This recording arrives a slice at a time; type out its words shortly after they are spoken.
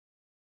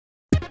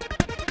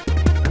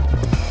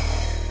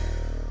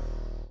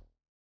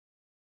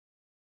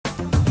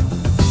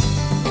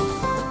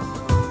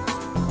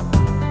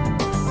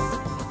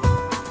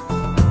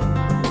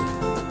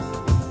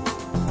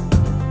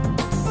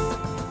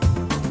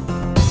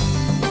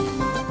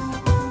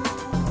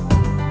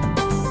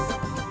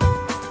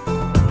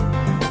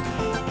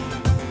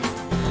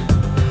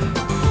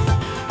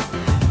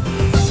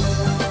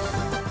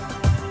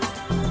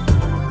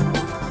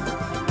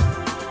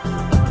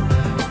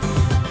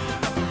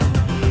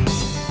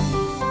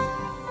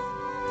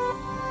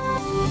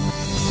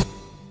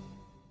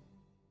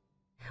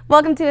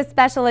Welcome to a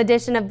special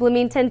edition of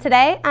Bloomington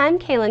Today. I'm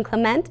Kaylin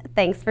Clement.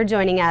 Thanks for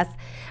joining us.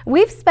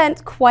 We've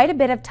spent quite a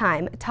bit of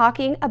time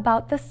talking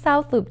about the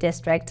South Loop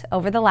District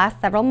over the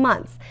last several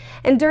months.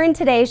 And during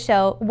today's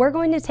show, we're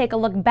going to take a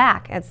look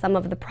back at some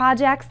of the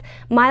projects,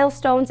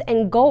 milestones,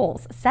 and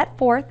goals set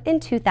forth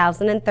in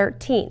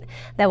 2013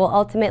 that will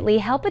ultimately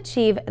help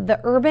achieve the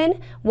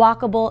urban,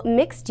 walkable,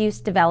 mixed-use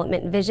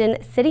development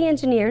vision city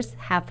engineers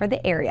have for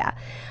the area.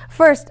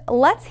 First,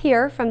 let's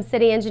hear from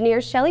City Engineer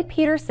Shelley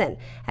Peterson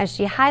as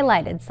she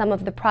highlighted some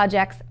of the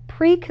project's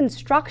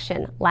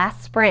pre-construction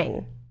last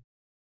spring.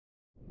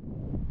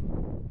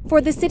 For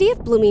the City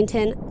of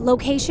Bloomington,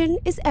 location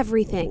is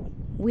everything.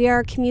 We are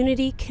a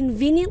community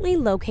conveniently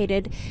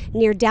located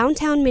near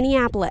downtown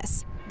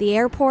Minneapolis, the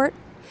airport,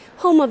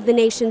 home of the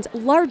nation's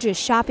largest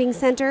shopping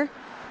center,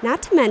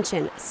 not to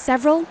mention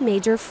several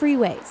major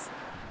freeways.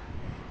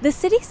 The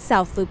city's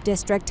South Loop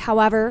District,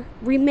 however,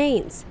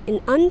 remains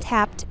an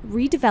untapped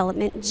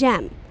redevelopment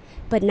gem,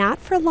 but not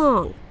for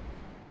long.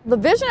 The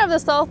vision of the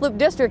South Loop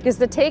District is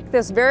to take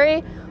this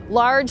very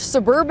large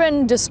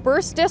suburban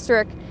dispersed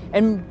district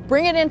and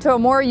bring it into a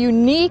more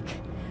unique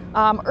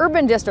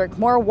urban district,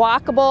 more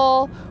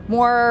walkable,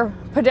 more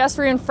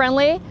pedestrian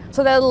friendly,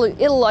 so that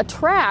it'll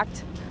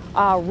attract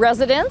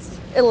residents,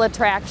 it'll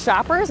attract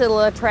shoppers,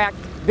 it'll attract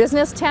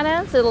business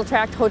tenants, it'll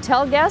attract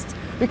hotel guests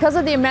because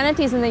of the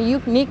amenities and the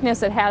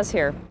uniqueness it has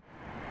here.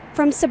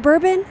 From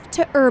suburban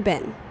to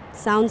urban.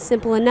 Sounds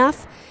simple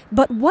enough,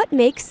 but what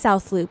makes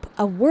South Loop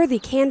a worthy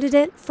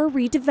candidate for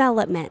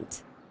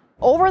redevelopment?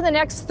 Over the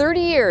next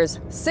 30 years,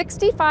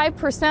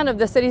 65% of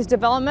the city's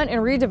development and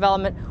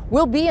redevelopment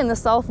will be in the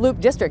South Loop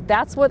District.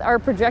 That's what our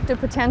projected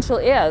potential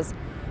is.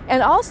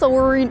 And also,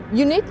 we're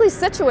uniquely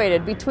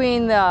situated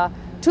between the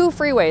two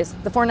freeways,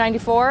 the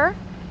 494,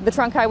 the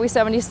Trunk Highway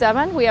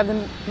 77. We have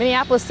the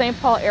Minneapolis-St.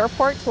 Paul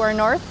Airport to our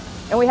north,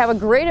 and we have a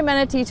great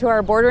amenity to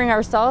our bordering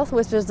our south,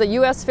 which is the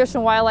U.S. Fish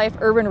and Wildlife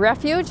Urban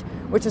Refuge,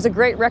 which is a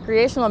great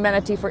recreational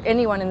amenity for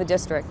anyone in the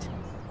district.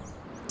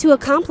 To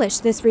accomplish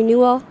this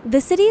renewal, the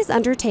city is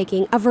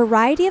undertaking a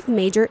variety of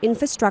major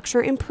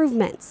infrastructure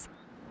improvements.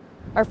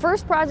 Our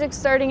first project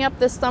starting up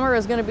this summer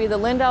is going to be the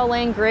Lindau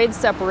Lane grade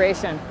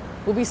separation.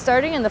 We'll be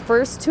starting in the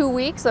first 2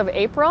 weeks of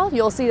April.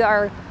 You'll see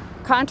our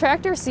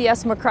contractor,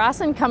 C.S.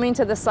 McCrossin, coming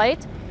to the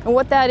site. And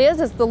what that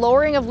is the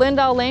lowering of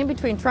Lindau Lane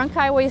between Trunk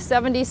Highway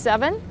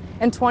 77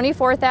 and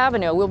 24th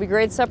Avenue. We'll be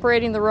grade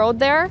separating the road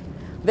there.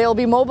 They'll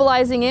be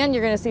mobilizing in.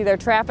 You're going to see their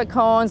traffic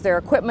cones, their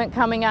equipment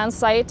coming on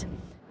site.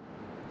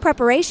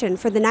 Preparation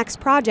for the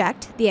next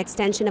project, the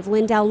extension of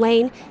Lindau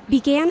Lane,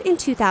 began in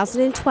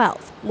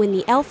 2012 when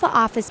the Alpha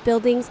office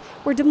buildings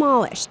were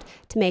demolished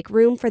to make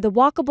room for the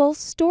walkable,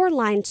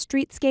 store-lined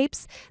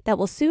streetscapes that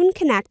will soon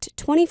connect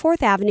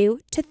 24th Avenue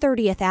to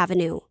 30th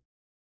Avenue.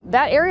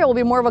 That area will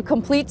be more of a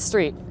complete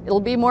street. It'll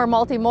be more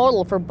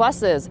multimodal for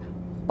buses,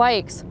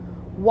 bikes,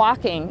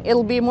 walking.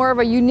 It'll be more of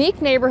a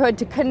unique neighborhood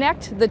to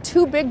connect the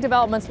two big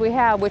developments we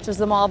have, which is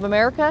the Mall of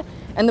America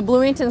and the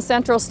Bloomington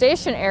Central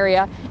Station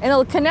area, and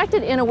it'll connect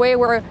it in a way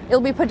where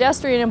it'll be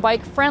pedestrian and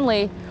bike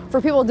friendly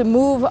for people to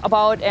move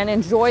about and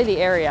enjoy the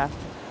area.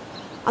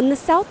 On the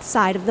south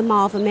side of the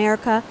Mall of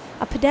America,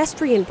 a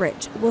pedestrian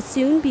bridge will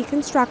soon be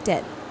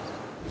constructed.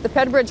 The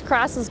Ped Bridge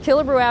crosses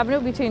Killebrew Avenue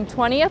between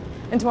 20th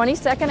and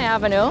 22nd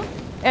Avenue,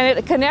 and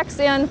it connects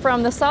in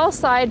from the south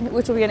side,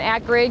 which will be an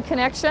at-grade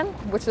connection,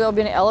 which will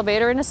be an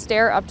elevator and a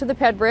stair up to the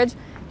Ped Bridge,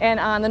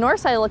 and on the north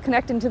side it'll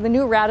connect into the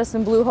new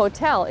Radisson Blu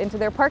Hotel, into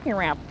their parking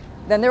ramp.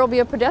 Then there will be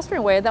a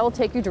pedestrian way that will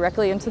take you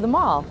directly into the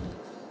mall.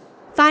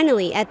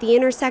 Finally, at the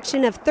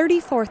intersection of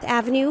 34th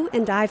Avenue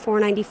and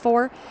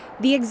I-494,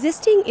 the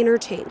existing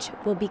interchange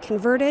will be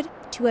converted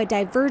to a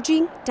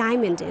diverging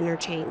diamond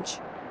interchange.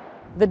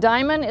 The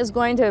diamond is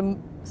going to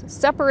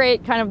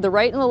separate kind of the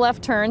right and the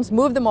left turns,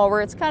 move them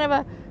over. It's kind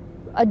of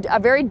a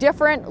very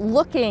different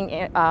looking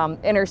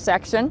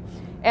intersection,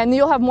 and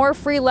you'll have more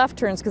free left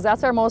turns because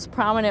that's our most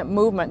prominent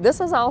movement. This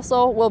is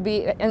also will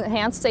be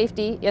enhanced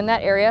safety in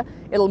that area.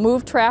 It'll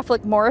move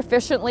traffic more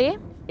efficiently.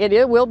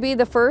 It will be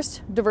the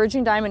first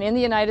diverging diamond in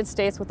the United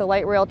States with the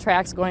light rail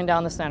tracks going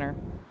down the center.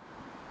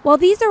 While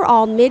these are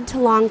all mid to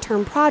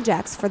long-term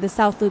projects for the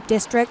South Loop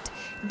District,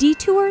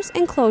 detours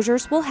and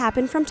closures will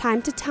happen from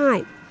time to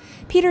time.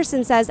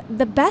 Peterson says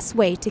the best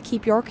way to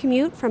keep your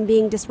commute from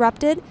being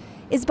disrupted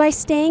is by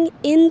staying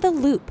in the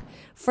loop,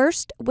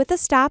 first with a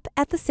stop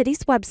at the city's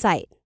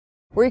website,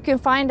 where you can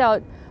find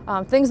out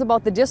things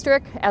about the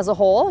district as a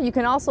whole. You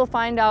can also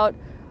find out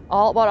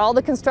about all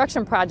the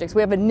construction projects.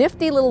 We have a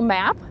nifty little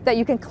map that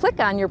you can click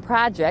on your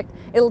project.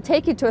 It'll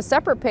take you to a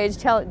separate page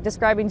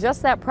describing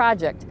just that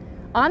project.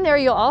 On there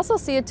you'll also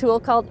see a tool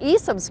called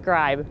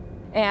eSubscribe.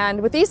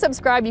 And with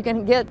eSubscribe you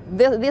can get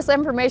this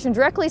information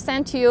directly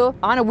sent to you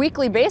on a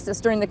weekly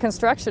basis during the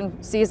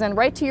construction season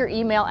right to your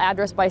email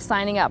address by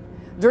signing up.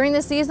 During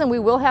the season, we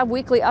will have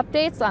weekly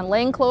updates on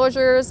lane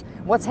closures,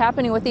 what's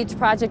happening with each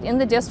project in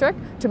the district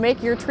to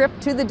make your trip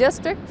to the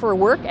district for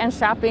work and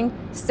shopping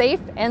safe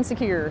and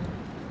secure.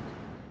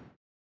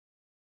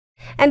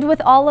 And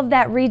with all of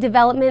that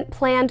redevelopment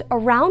planned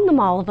around the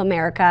Mall of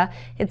America,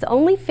 it's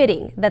only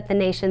fitting that the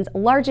nation's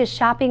largest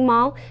shopping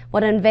mall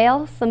would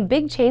unveil some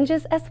big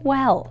changes as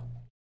well.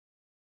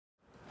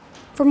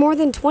 For more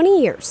than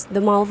 20 years,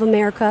 the Mall of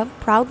America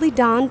proudly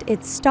donned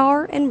its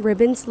Star and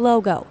Ribbons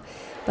logo.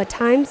 But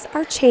times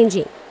are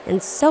changing,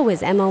 and so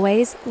is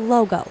MOA's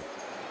logo.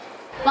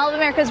 Mall of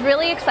America is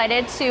really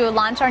excited to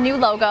launch our new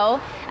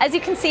logo. As you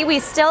can see, we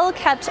still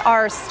kept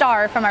our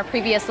star from our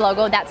previous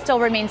logo. That still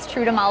remains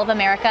true to Mall of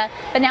America,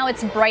 but now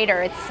it's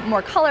brighter, it's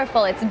more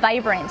colorful, it's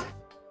vibrant.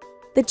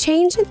 The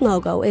change in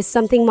logo is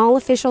something mall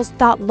officials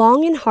thought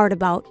long and hard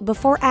about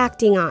before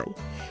acting on.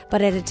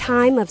 But at a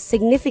time of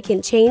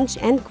significant change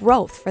and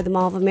growth for the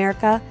Mall of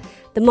America,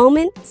 the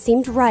moment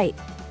seemed right.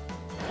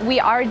 We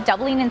are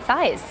doubling in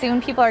size.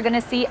 Soon people are going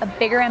to see a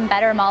bigger and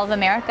better Mall of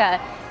America.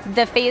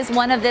 The phase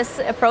one of this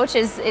approach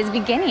is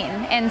beginning,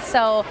 and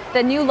so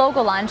the new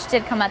logo launch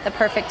did come at the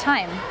perfect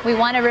time. We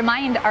want to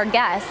remind our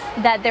guests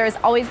that there is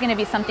always going to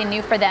be something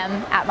new for them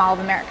at Mall of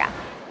America.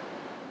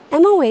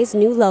 MOA's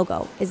new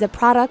logo is a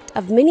product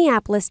of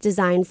Minneapolis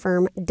design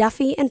firm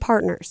Duffy &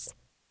 Partners.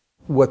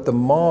 What the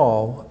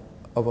Mall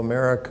of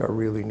America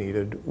really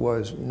needed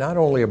was not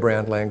only a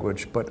brand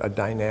language, but a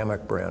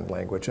dynamic brand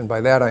language. And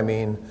by that I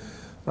mean,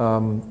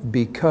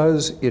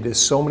 because it is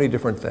so many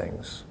different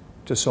things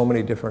to so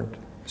many different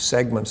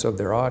segments of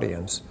their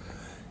audience,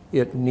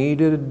 it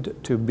needed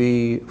to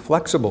be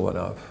flexible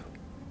enough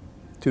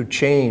to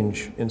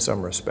change in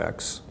some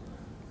respects,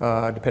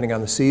 depending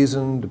on the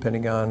season,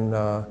 depending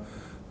on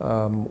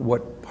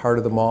what part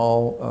of the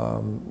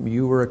mall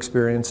you were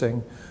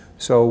experiencing.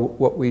 So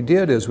what we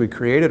did is we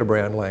created a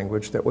brand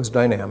language that was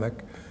dynamic.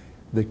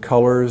 The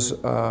colors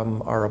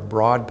are a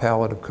broad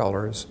palette of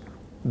colors.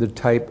 The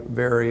type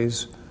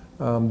varies.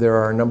 There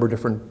are a number of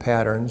different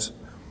patterns,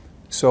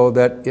 so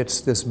that it's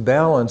this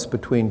balance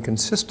between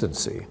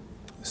consistency,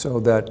 so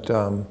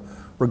that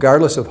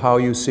regardless of how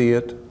you see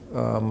it,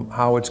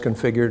 how it's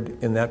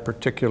configured in that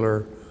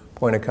particular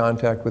point of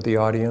contact with the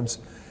audience,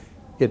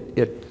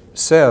 it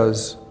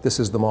says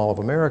this is the Mall of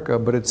America,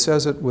 but it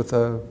says it with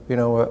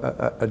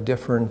a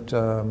different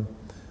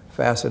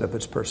facet of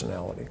its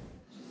personality.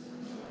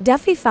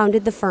 Duffy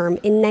founded the firm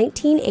in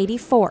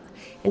 1984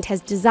 and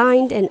has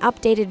designed and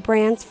updated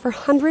brands for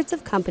hundreds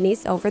of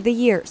companies over the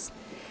years.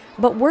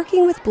 But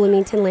working with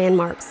Bloomington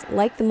landmarks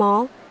like the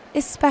mall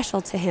is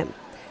special to him,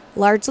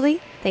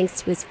 largely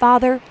thanks to his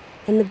father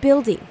and the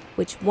building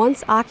which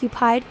once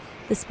occupied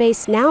the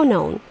space now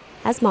known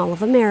as Mall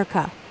of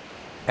America.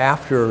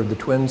 After the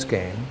Twins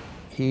came,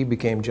 he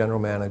became general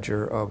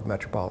manager of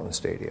Metropolitan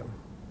Stadium.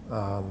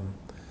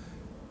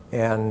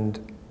 And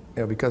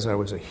because I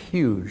was a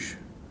huge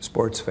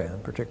sports fan,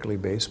 particularly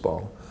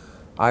baseball,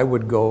 I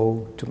would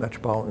go to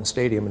Metropolitan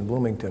Stadium in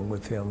Bloomington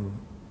with him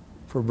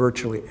for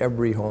virtually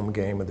every home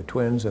game of the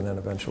Twins and then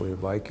eventually the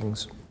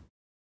Vikings.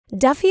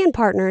 Duffy &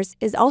 Partners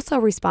is also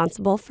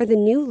responsible for the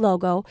new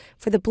logo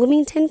for the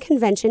Bloomington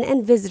Convention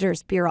and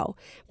Visitors Bureau,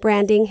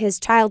 branding his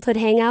childhood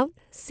hangout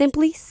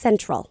simply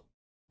Central.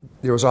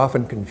 There was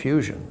often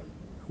confusion.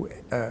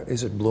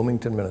 Is it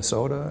Bloomington,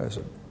 Minnesota? Is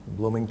it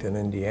Bloomington,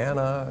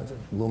 Indiana? Is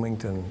it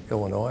Bloomington,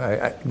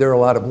 Illinois? There are a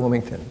lot of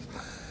Bloomingtons.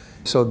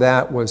 So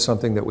that was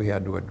something that we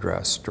had to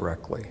address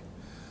directly.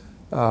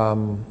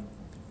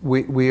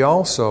 We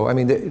also,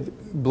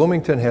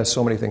 Bloomington has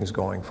so many things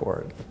going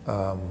for it.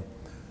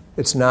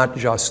 It's not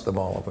just the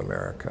Mall of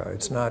America.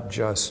 It's not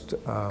just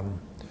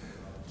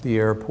the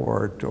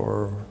airport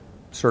or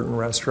certain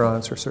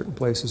restaurants or certain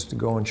places to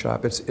go and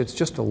shop. It's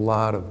just a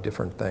lot of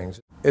different things.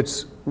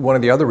 It's one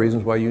of the other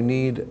reasons why you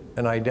need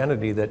an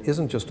identity that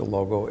isn't just a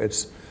logo.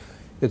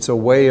 It's a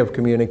way of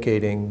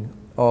communicating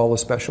all the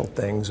special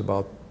things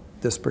about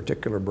this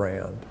particular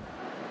brand.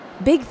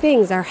 Big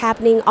things are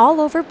happening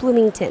all over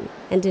Bloomington,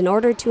 and in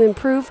order to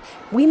improve,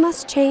 we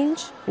must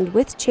change, and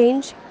with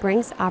change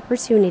brings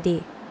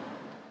opportunity.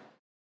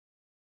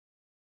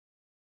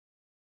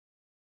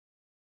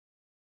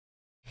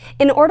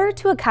 In order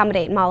to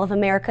accommodate Mall of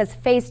America's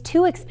Phase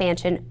 2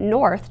 expansion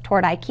north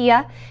toward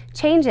IKEA,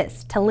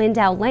 changes to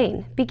Lindau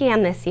Lane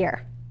began this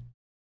year.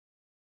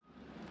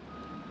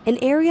 An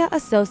area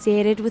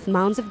associated with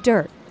mounds of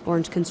dirt,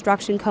 orange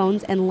construction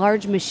cones, and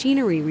large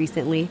machinery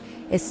recently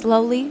is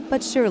slowly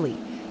but surely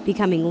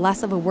becoming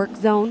less of a work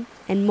zone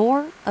and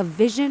more of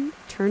vision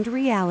turned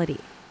reality.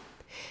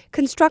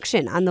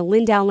 Construction on the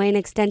Lindau Lane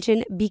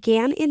extension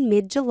began in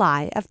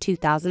mid-July of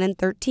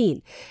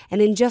 2013,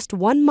 and in just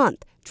 1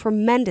 month,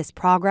 tremendous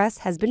progress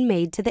has been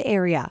made to the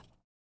area.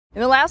 In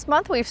the last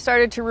month, we've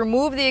started to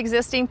remove the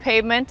existing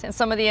pavement and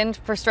some of the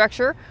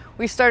infrastructure.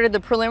 We've started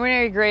the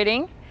preliminary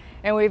grading,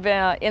 and we've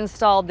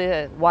installed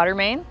the water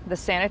main, the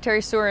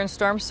sanitary sewer and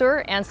storm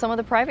sewer, and some of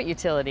the private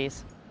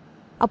utilities.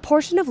 A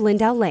portion of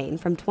Lindau Lane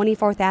from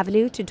 24th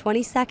Avenue to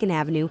 22nd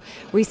Avenue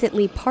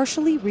recently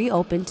partially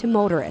reopened to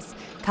motorists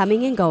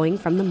coming and going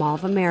from the Mall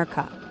of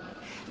America.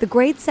 The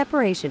grade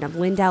separation of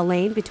Lindau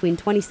Lane between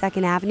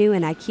 22nd Avenue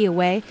and IKEA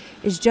Way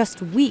is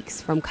just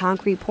weeks from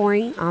concrete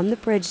pouring on the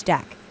bridge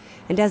deck.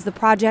 And as the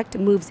project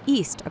moves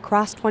east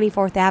across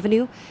 24th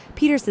Avenue,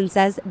 Peterson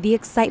says the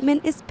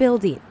excitement is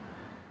building.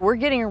 We're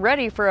getting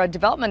ready for a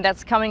development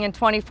that's coming in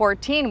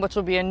 2014, which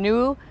will be a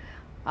new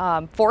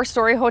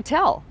 4-story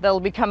hotel that will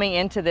be coming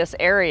into this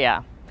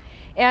area.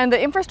 And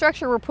the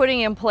infrastructure we're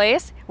putting in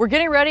place, we're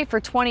getting ready for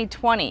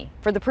 2020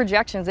 for the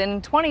projections. And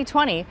in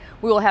 2020,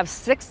 we will have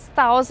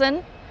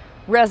 6,000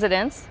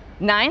 residents,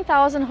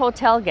 9,000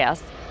 hotel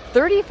guests,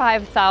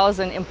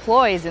 35,000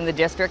 employees in the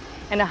district,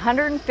 and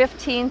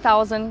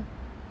 115,000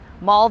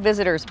 mall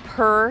visitors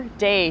per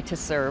day to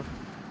serve.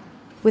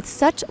 With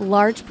such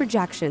large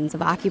projections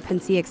of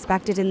occupancy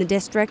expected in the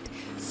district,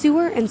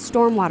 sewer and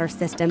stormwater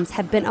systems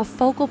have been a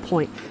focal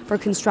point for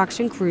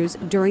construction crews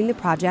during the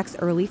project's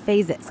early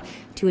phases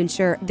to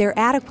ensure they're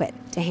adequate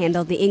to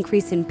handle the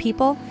increase in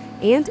people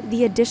and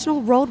the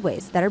additional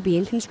roadways that are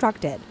being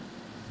constructed.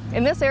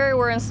 In this area,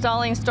 we're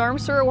installing storm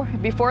sewer.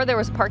 Before, there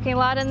was parking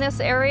lot in this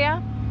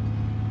area,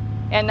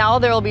 and now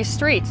there will be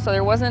streets. So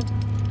there wasn't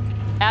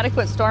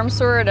adequate storm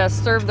sewer to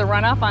serve the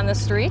runoff on the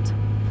street.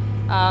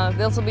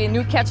 This will be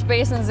new catch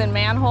basins and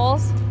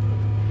manholes,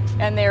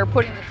 and they're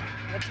putting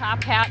the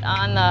top hat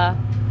on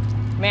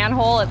the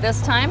manhole at this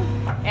time.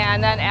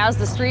 And then as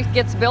the street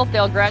gets built,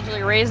 they'll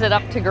gradually raise it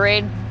up to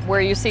grade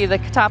where you see the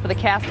top of the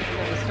casket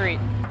of the street.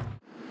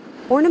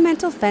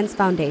 Ornamental fence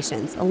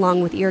foundations,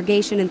 along with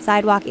irrigation and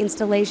sidewalk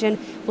installation,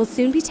 will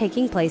soon be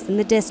taking place in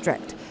the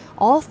district.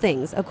 All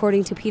things,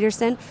 according to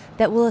Peterson,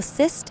 that will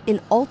assist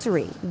in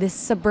altering this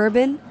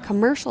suburban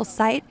commercial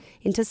site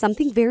into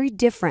something very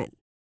different.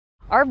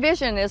 Our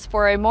vision is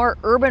for a more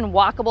urban,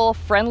 walkable,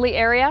 friendly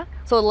area,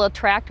 so it'll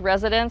attract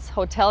residents,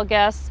 hotel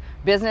guests,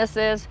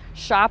 businesses,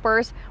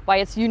 shoppers, by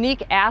its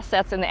unique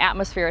assets and the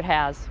atmosphere it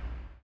has.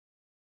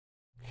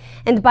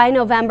 And by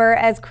November,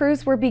 as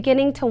crews were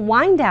beginning to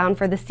wind down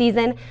for the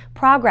season,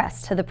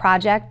 progress to the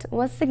project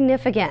was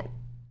significant.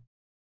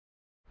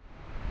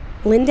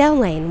 Lindau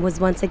Lane was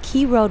once a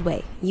key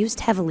roadway used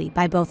heavily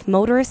by both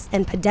motorists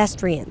and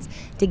pedestrians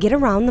to get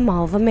around the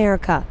Mall of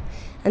America.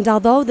 And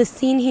although the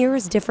scene here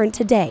is different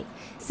today,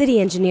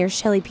 City Engineer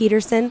Shelley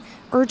Peterson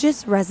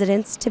urges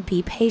residents to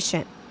be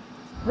patient.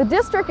 The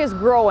district is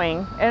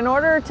growing, and in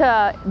order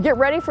to get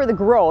ready for the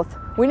growth,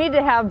 we need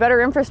to have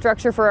better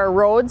infrastructure for our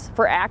roads,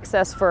 for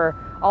access for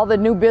all the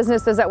new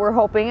businesses that we're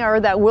hoping or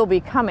that will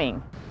be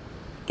coming.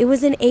 It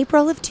was in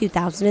April of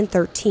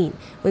 2013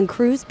 when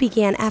crews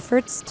began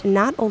efforts to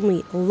not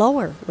only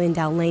lower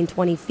Lindau Lane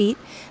 20 feet,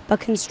 but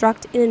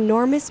construct an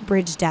enormous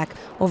bridge deck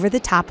over the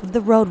top of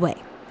the roadway.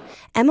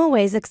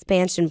 MOA's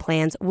expansion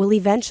plans will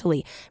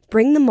eventually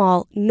bring the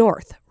mall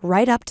north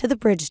right up to the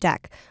bridge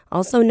deck,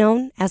 also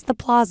known as the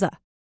plaza.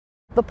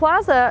 The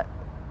plaza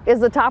is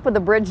the top of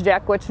the bridge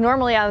deck, which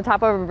normally on the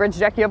top of a bridge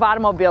deck you have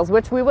automobiles,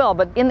 which we will,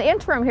 but in the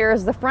interim here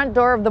is the front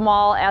door of the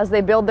mall as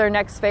they build their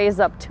next phase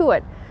up to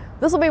it.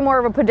 This will be more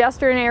of a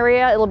pedestrian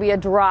area. It'll be a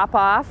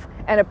drop-off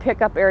and a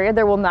pickup area.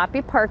 There will not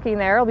be parking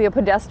there. It'll be a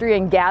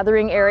pedestrian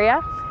gathering area.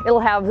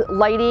 It'll have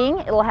lighting,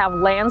 it'll have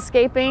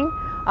landscaping,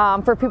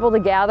 for people to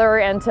gather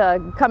and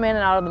to come in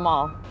and out of the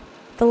mall.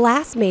 The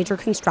last major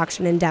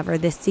construction endeavor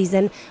this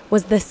season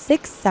was the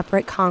 6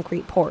 separate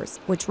concrete pours,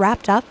 which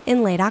wrapped up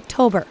in late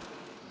October.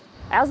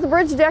 As the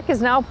bridge deck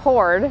is now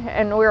poured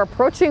and we're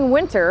approaching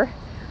winter,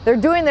 they're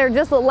doing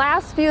just the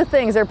last few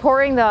things. They're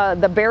pouring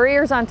the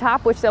barriers on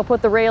top, which they'll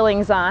put the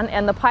railings on,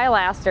 and the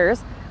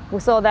pilasters,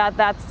 so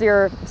that's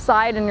your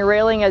side and your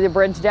railing of the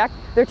bridge deck.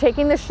 They're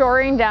taking the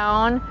shoring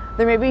down.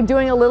 They may be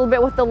doing a little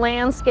bit with the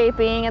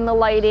landscaping and the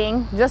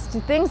lighting, just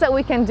things that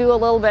we can do a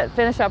little bit,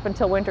 finish up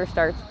until winter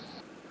starts.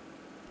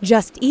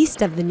 Just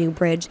east of the new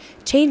bridge,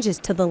 changes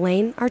to the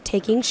lane are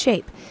taking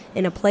shape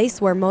in a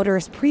place where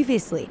motorists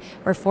previously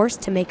were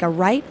forced to make a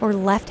right or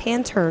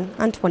left-hand turn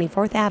on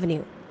 24th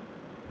Avenue.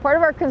 Part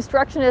of our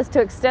construction is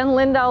to extend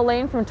Lindau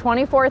Lane from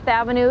 24th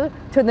Avenue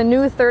to the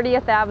new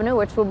 30th Avenue,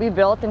 which will be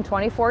built in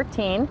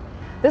 2014.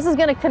 This is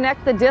going to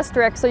connect the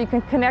district so you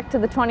can connect to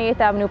the 28th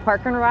Avenue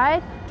Park and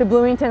Ride, to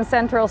Bloomington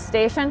Central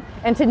Station,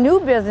 and to new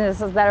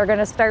businesses that are going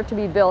to start to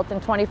be built in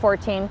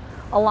 2014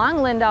 along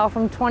Lindau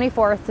from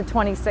 24th to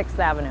 26th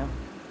Avenue.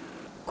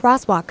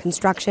 Crosswalk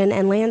construction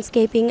and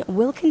landscaping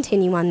will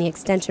continue on the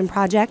extension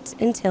project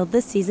until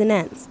the season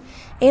ends.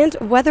 And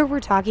whether we're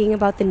talking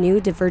about the new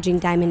diverging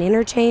diamond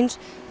interchange,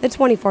 the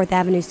 24th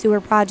Avenue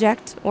sewer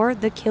project, or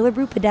the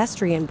Killebrew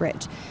pedestrian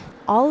bridge,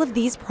 all of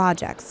these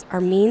projects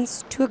are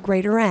means to a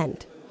greater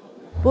end.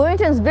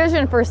 Bloomington's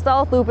vision for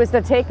South Loop is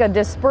to take a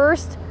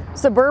dispersed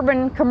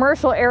suburban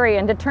commercial area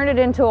and to turn it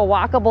into a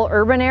walkable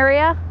urban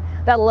area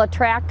that will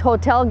attract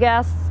hotel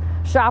guests,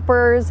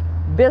 shoppers,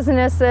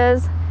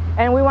 businesses,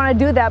 and we want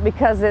to do that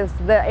because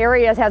the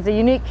area has a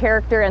unique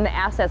character and the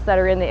assets that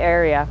are in the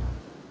area.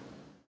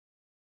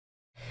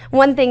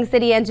 One thing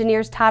city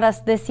engineers taught us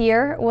this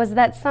year was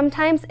that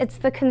sometimes it's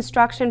the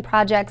construction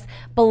projects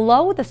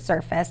below the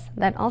surface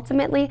that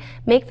ultimately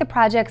make the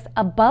projects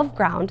above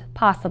ground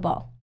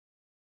possible.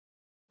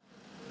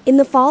 In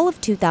the fall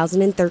of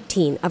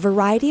 2013, a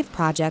variety of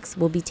projects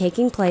will be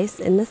taking place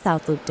in the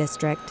South Loop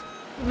District.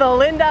 The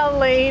Lindau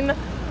Lane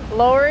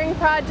lowering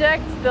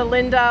project, the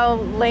Lindau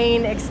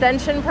Lane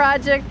Extension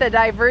Project, the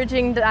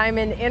Diverging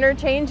Diamond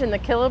Interchange, and the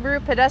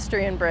Killebrew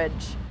Pedestrian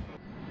Bridge.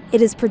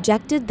 It is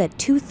projected that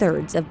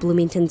 2/3 of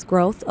Bloomington's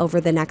growth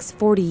over the next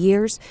 40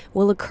 years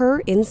will occur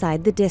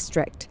inside the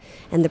district,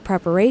 and the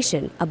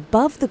preparation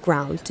above the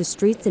ground to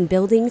streets and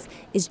buildings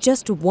is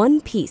just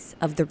one piece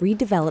of the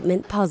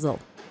redevelopment puzzle.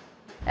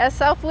 As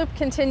South Loop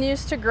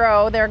continues to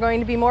grow, there are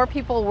going to be more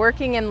people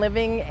working and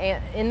living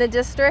in the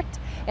district,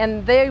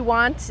 and they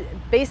want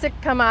basic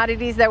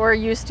commodities that we're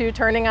used to,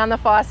 turning on the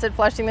faucet,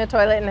 flushing the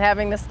toilet, and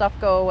having the stuff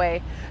go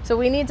away. So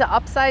we need to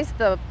upsize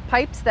the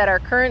pipes that are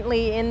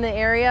currently in the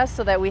area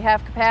so that we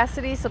have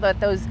capacity, so that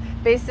those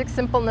basic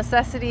simple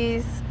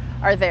necessities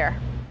are there.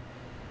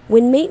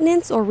 When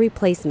maintenance or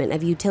replacement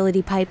of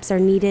utility pipes are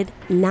needed,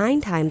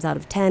 9 times out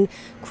of 10,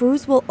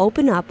 crews will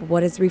open up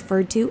what is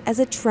referred to as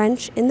a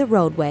trench in the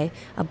roadway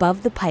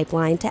above the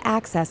pipeline to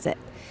access it.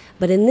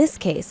 But in this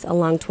case,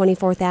 along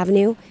 24th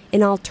Avenue,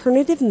 an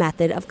alternative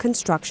method of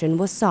construction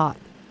was sought.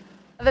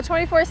 The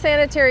 24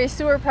 Sanitary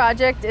Sewer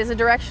Project is a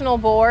directional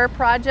bore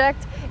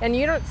project, and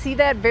you don't see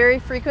that very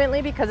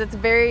frequently because it's a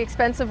very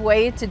expensive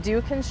way to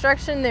do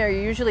construction. There are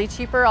usually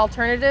cheaper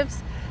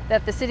alternatives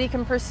that the city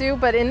can pursue,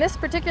 but in this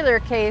particular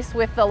case,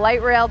 with the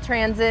light rail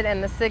transit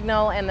and the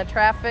signal and the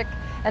traffic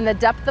and the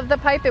depth of the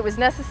pipe, it was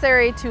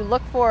necessary to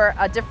look for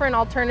a different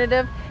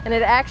alternative, and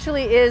it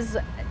actually is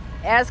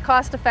as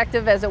cost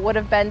effective as it would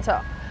have been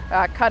to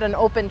cut an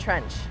open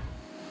trench.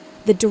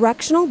 The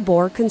directional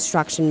bore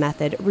construction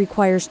method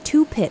requires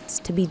 2 pits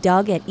to be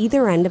dug at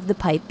either end of the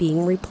pipe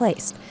being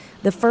replaced.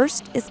 The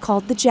first is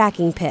called the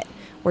jacking pit,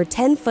 where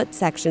 10-foot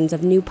sections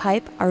of new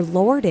pipe are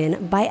lowered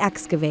in by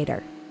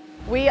excavator.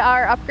 We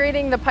are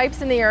upgrading the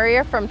pipes in the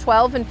area from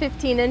 12 and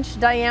 15-inch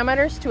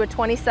diameters to a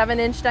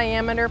 27-inch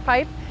diameter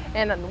pipe,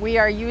 and we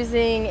are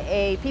using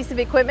a piece of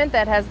equipment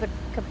that has the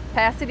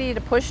capacity to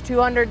push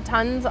 200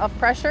 tons of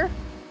pressure.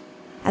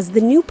 As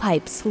the new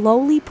pipe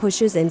slowly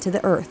pushes into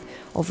the earth,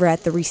 over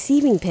at the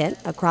receiving pit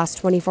across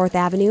 24th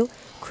Avenue,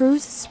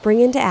 crews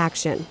spring into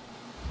action.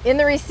 In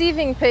the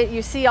receiving pit,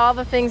 you see all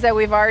the things that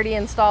we've already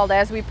installed.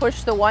 As we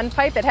push the one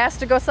pipe, it has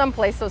to go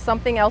someplace, so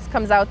something else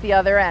comes out the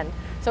other end.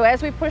 So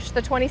as we push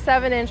the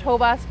 27-inch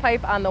Hobos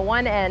pipe on the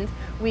one end,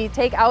 we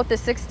take out the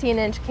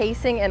 16-inch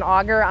casing and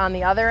auger on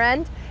the other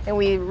end, and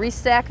we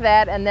restack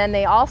that, and then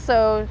they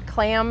also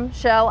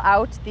clamshell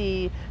out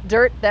the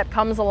dirt that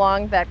comes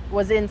along that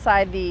was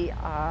inside the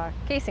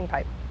casing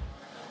pipe.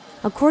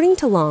 According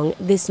to Long,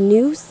 this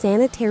new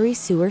sanitary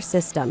sewer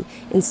system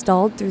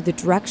installed through the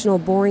directional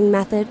boring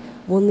method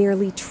will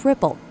nearly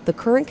triple the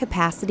current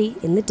capacity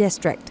in the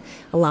district,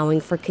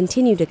 allowing for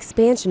continued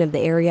expansion of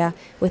the area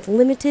with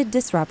limited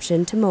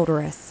disruption to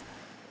motorists.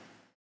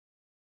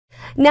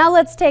 Now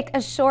let's take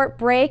a short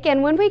break,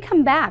 and when we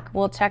come back,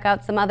 we'll check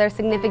out some other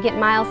significant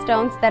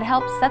milestones that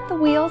help set the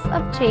wheels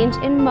of change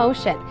in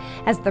motion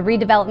as the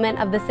redevelopment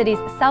of the city's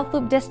South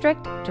Loop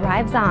district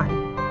drives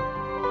on.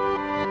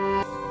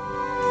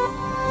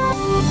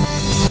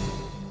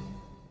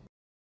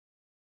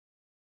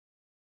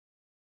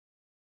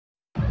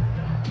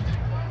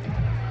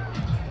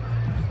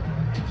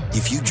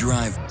 If you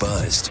drive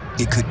buzzed,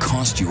 it could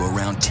cost you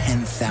around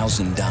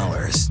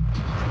 $10,000.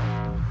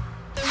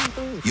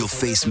 You'll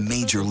face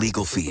major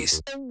legal fees,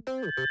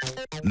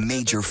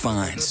 major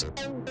fines,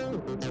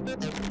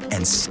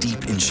 and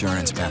steep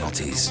insurance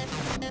penalties.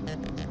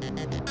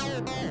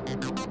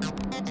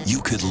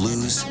 You could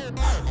lose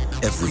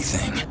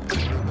everything.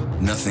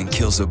 Nothing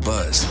kills a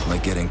buzz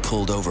like getting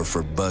pulled over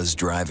for buzz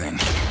driving,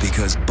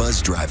 because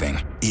buzz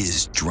driving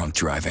is drunk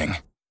driving.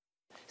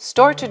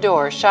 Store to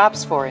Door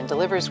shops for and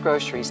delivers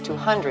groceries to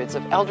hundreds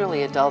of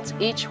elderly adults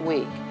each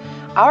week.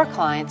 Our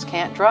clients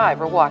can't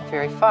drive or walk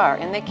very far,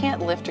 and they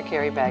can't lift or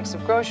carry bags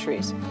of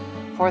groceries.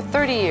 For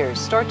 30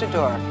 years, Store to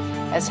Door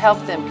has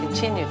helped them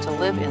continue to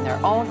live in their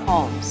own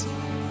homes.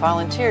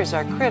 Volunteers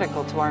are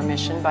critical to our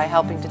mission by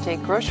helping to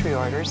take grocery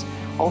orders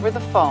over the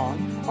phone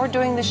or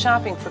doing the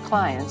shopping for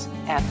clients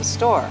at the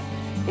store.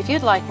 If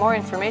you'd like more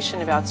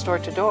information about Store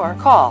to Door,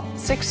 call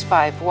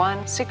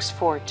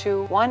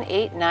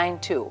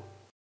 651-642-1892.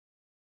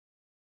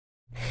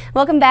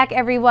 Welcome back,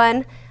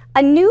 everyone.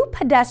 A new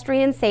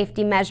pedestrian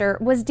safety measure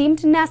was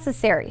deemed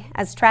necessary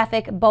as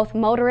traffic, both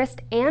motorist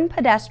and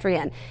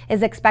pedestrian,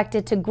 is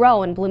expected to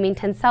grow in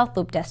Bloomington's South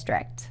Loop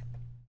district.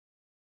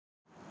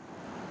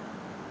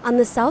 On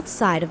the south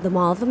side of the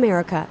Mall of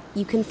America,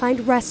 you can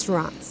find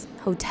restaurants,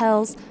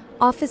 hotels,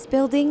 office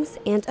buildings,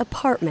 and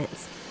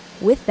apartments.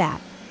 With that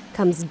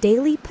comes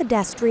daily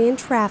pedestrian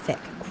traffic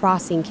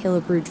crossing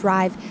Killebrew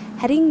Drive,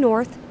 heading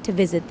north to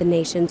visit the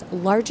nation's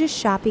largest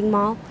shopping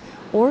mall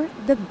or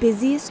the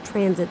busiest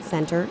transit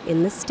center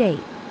in the state.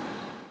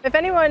 If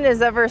anyone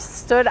has ever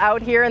stood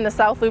out here in the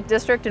South Loop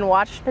district and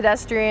watched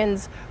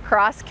pedestrians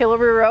cross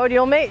Killebrew Road,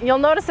 you'll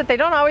notice that they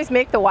don't always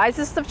make the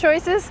wisest of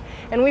choices,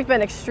 and we've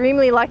been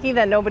extremely lucky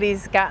that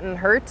nobody's gotten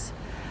hurt.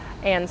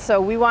 And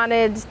so we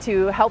wanted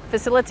to help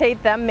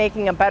facilitate them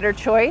making a better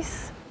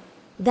choice.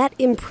 That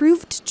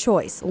improved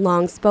choice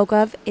Long spoke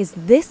of is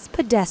this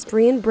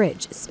pedestrian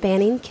bridge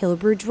spanning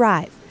Killebrew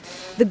Drive.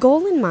 The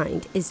goal in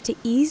mind is to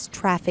ease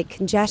traffic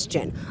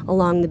congestion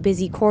along the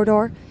busy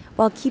corridor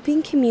while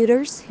keeping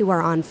commuters who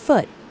are on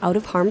foot out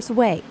of harm's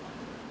way.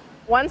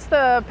 Once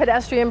the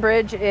pedestrian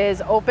bridge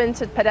is open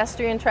to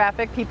pedestrian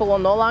traffic, people will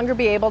no longer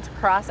be able to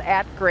cross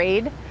at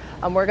grade.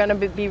 We're going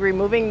to be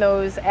removing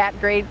those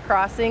at-grade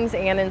crossings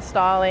and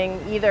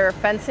installing either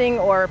fencing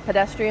or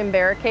pedestrian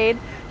barricade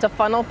to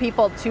funnel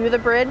people to the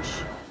bridge.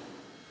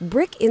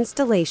 Brick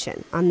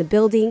installation on the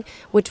building,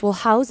 which will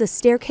house a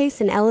staircase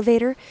and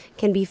elevator,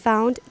 can be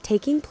found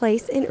taking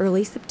place in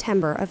early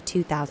September of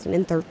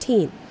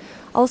 2013.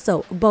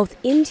 Also, both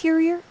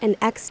interior and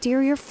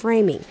exterior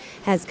framing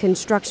has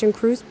construction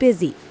crews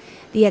busy.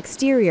 The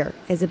exterior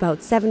is about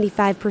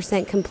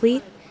 75%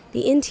 complete,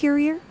 the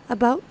interior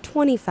about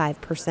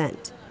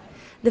 25%.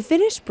 The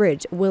finished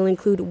bridge will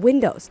include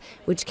windows,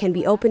 which can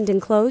be opened and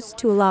closed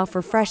to allow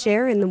for fresh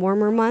air in the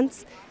warmer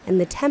months,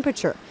 and the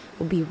temperature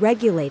will be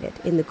regulated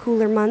in the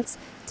cooler months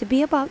to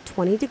be about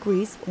 20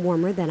 degrees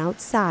warmer than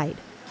outside.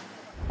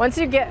 Once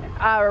you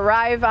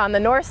arrive on the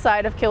north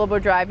side of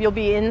Killebrew Drive, you'll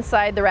be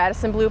inside the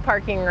Radisson Blu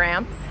parking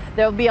ramp.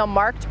 There will be a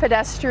marked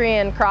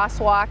pedestrian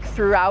crosswalk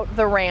throughout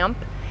the ramp,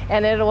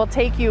 and it will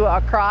take you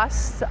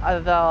across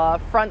the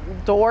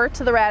front door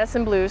to the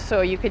Radisson Blu,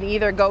 so you can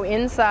either go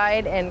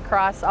inside and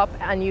cross up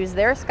and use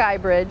their sky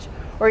bridge,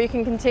 or you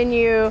can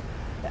continue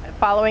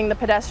following the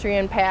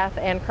pedestrian path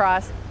and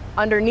cross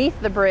underneath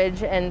the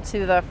bridge and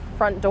to the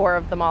front door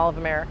of the Mall of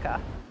America.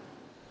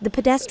 The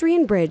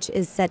pedestrian bridge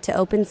is set to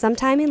open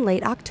sometime in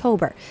late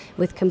October,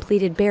 with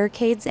completed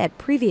barricades at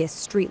previous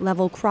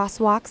street-level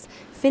crosswalks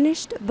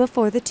finished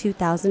before the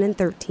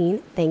 2013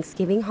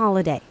 Thanksgiving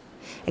holiday.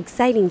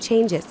 Exciting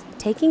changes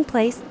taking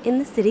place in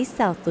the city's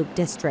South Loop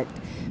district,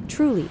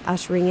 truly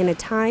ushering in a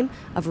time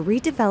of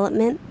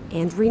redevelopment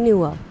and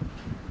renewal.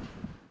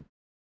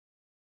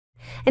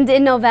 And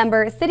in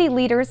November, city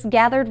leaders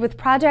gathered with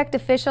project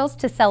officials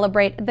to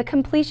celebrate the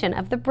completion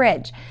of the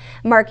bridge,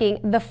 marking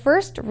the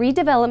first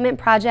redevelopment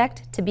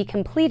project to be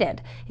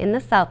completed in the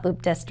South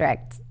Loop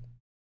district.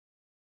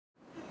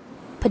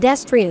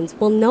 Pedestrians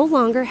will no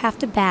longer have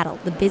to battle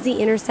the busy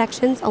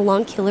intersections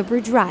along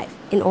Killebrew Drive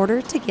in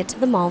order to get to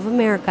the Mall of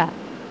America.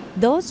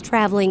 Those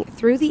traveling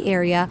through the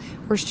area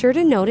were sure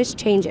to notice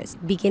changes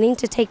beginning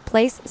to take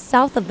place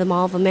south of the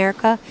Mall of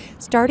America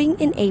starting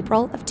in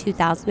April of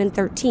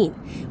 2013,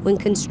 when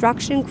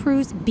construction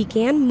crews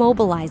began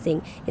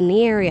mobilizing in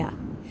the area.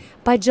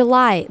 By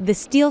July, the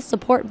steel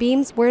support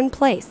beams were in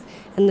place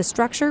and the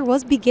structure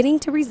was beginning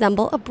to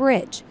resemble a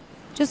bridge.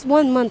 Just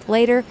 1 month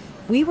later,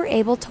 we were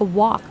able to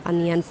walk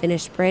on the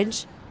unfinished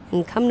bridge,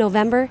 and come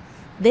November,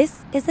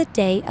 this is a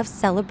day of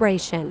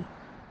celebration.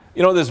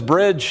 You know, this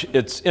bridge,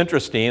 it's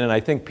interesting, and I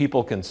think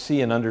people can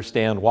see and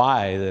understand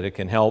why, that it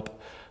can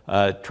help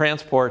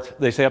transport,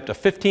 they say, up to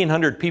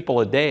 1,500 people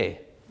a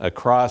day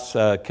across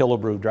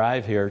Killebrew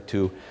Drive here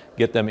to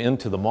get them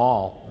into the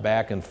mall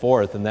back and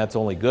forth, and that's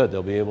only good.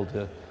 They'll be able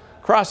to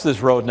cross this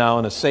road now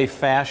in a safe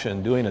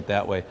fashion doing it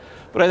that way.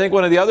 But I think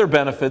one of the other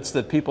benefits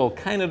that people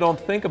kind of don't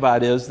think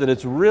about is that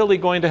it's really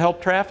going to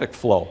help traffic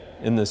flow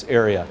in this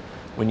area.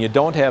 When you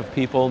don't have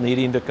people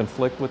needing to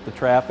conflict with the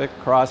traffic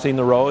crossing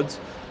the roads,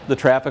 the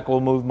traffic will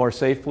move more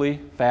safely,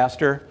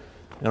 faster,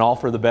 and all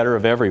for the better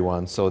of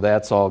everyone, so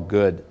that's all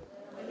good.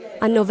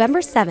 On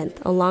November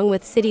 7th, along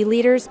with city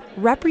leaders,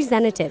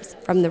 representatives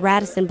from the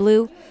Radisson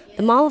Blu,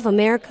 the Mall of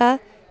America,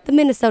 the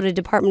Minnesota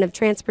Department of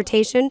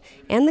Transportation,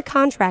 and the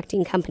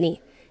contracting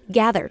company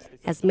gathered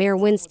as Mayor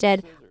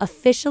Winstead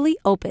officially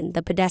opened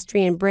the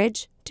pedestrian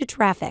bridge to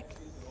traffic.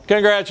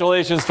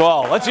 Congratulations to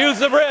all. Let's use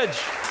the bridge.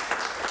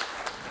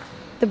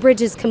 The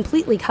bridge is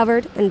completely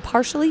covered and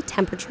partially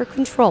temperature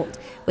controlled,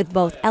 with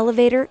both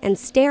elevator and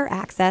stair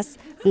access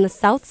on the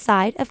south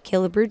side of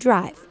Killebrew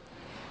Drive.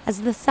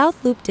 As the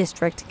South Loop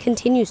district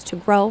continues to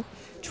grow,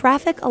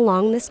 traffic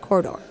along this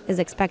corridor is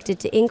expected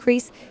to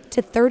increase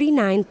to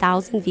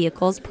 39,000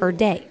 vehicles per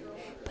day.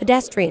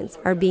 Pedestrians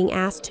are being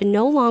asked to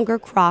no longer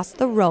cross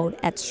the road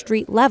at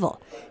street level.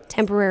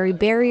 Temporary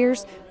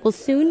barriers will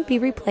soon be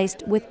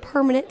replaced with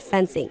permanent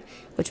fencing,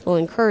 which will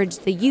encourage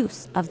the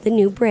use of the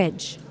new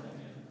bridge.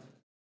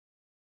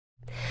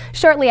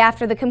 Shortly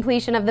after the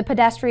completion of the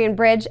pedestrian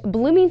bridge,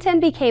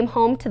 Bloomington became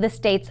home to the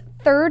state's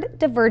third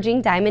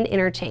diverging diamond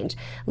interchange,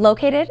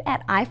 located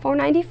at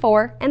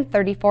I-494 and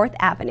 34th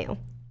Avenue.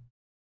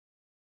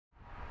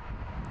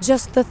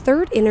 Just the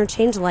third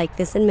interchange like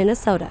this in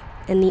Minnesota,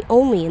 and the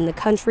only in the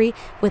country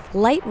with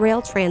light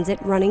rail transit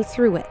running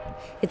through it.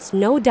 It's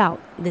no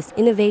doubt this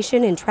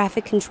innovation in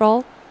traffic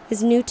control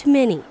is new to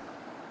many.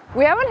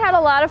 We haven't had a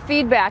lot of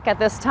feedback at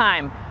this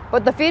time,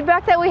 but the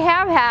feedback that we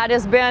have had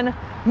has been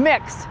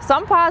mixed,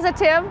 some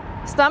positive,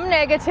 some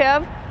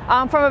negative.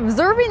 From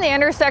observing the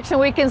intersection,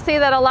 we can see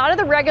that a lot of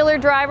the regular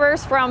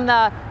drivers, from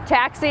the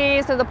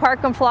taxis to the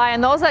park and fly,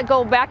 and those that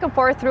go back and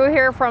forth through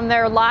here from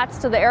their lots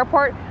to the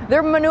airport,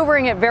 they're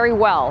maneuvering it very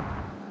well.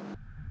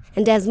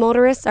 And as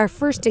motorists are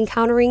first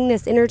encountering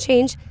this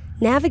interchange,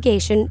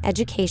 navigation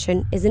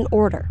education is in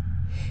order.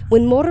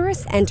 When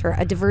motorists enter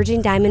a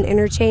diverging diamond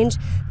interchange,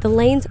 the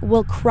lanes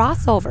will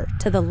cross over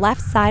to the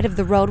left side of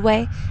the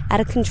roadway at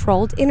a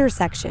controlled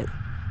intersection.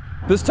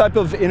 This type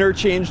of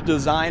interchange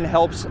design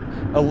helps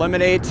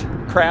eliminate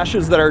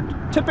crashes that are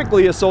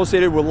typically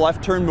associated with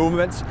left turn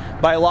movements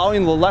by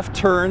allowing the left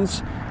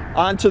turns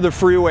onto the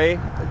freeway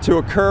to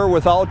occur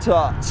without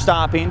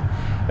stopping.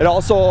 It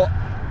also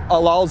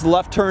allows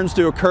left turns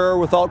to occur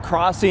without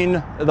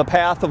crossing the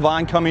path of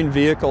oncoming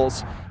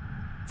vehicles.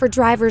 For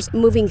drivers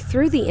moving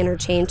through the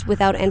interchange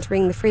without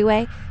entering the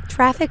freeway,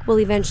 traffic will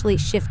eventually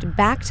shift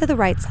back to the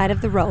right side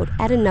of the road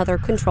at another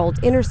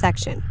controlled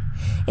intersection.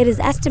 It is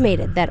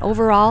estimated that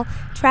overall,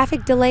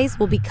 traffic delays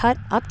will be cut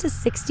up to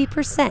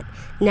 60%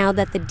 now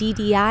that the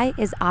DDI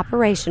is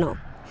operational.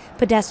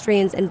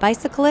 Pedestrians and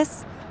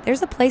bicyclists,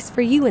 there's a place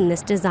for you in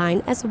this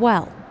design as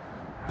well.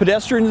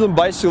 Pedestrians and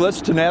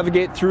bicyclists to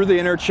navigate through the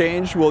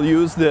interchange will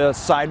use the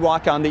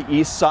sidewalk on the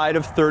east side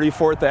of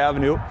 34th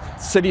Avenue.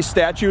 City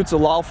statutes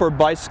allow for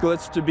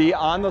bicyclists to be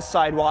on the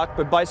sidewalk,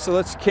 but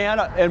bicyclists can,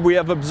 and we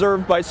have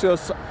observed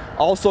bicyclists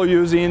also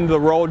using the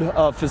road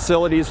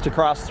facilities to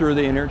cross through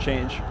the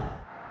interchange.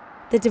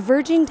 The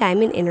diverging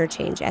diamond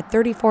interchange at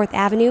 34th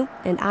Avenue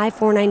and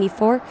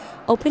I-494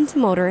 opened to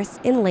motorists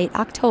in late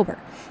October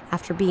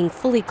after being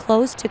fully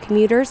closed to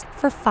commuters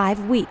for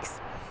 5 weeks.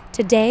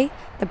 Today,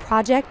 the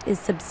project is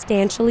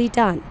substantially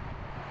done.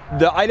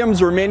 The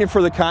items remaining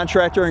for the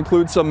contractor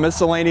include some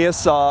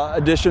miscellaneous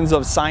additions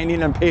of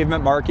signing and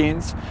pavement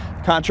markings.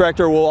 The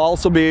contractor will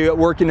also be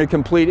working to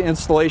complete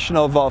installation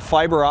of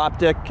fiber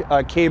optic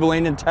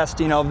cabling and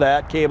testing of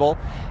that cable,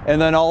 and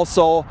then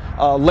also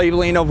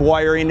labeling of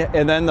wiring,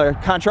 and then the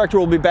contractor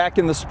will be back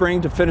in the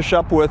spring to finish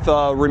up with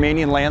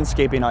remaining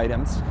landscaping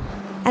items.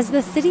 As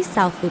the city's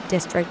South Loop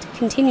district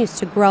continues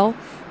to grow,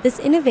 this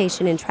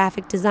innovation in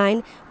traffic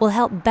design will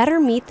help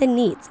better meet the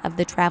needs of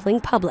the traveling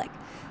public.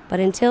 But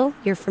until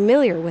you're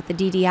familiar with the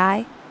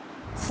DDI,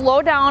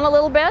 slow down a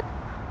little bit,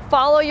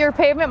 follow your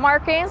pavement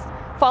markings,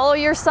 follow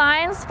your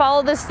signs,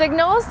 follow the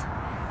signals,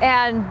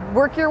 and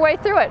work your way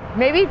through it.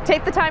 Maybe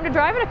take the time to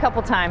drive it a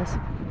couple times.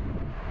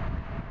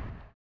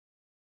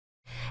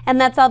 And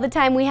that's all the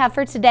time we have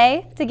for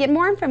today. To get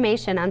more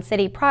information on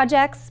city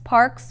projects,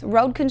 parks,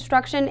 road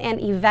construction, and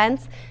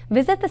events,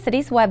 visit the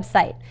city's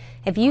website.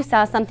 If you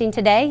saw something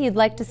today you'd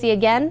like to see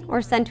again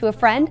or send to a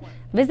friend,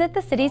 visit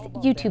the city's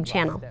YouTube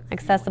channel,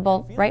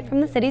 accessible right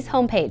from the city's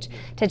homepage,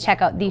 to check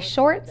out these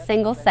short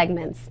single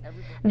segments.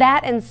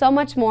 That and so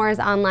much more is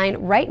online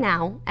right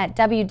now at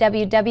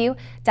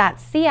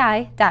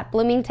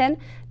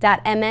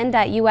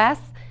www.ci.bloomington.mn.us.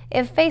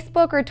 If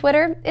Facebook or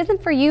Twitter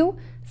isn't for you,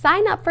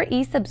 sign up for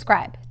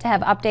eSubscribe to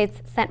have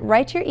updates sent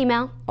right to your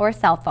email or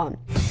cell phone.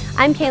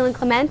 I'm Kaylin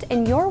Clement,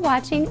 and you're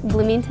watching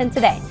Bloomington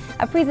Today,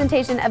 a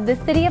presentation of the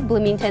City of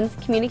Bloomington's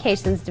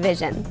Communications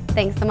Division.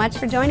 Thanks so much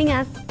for joining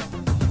us.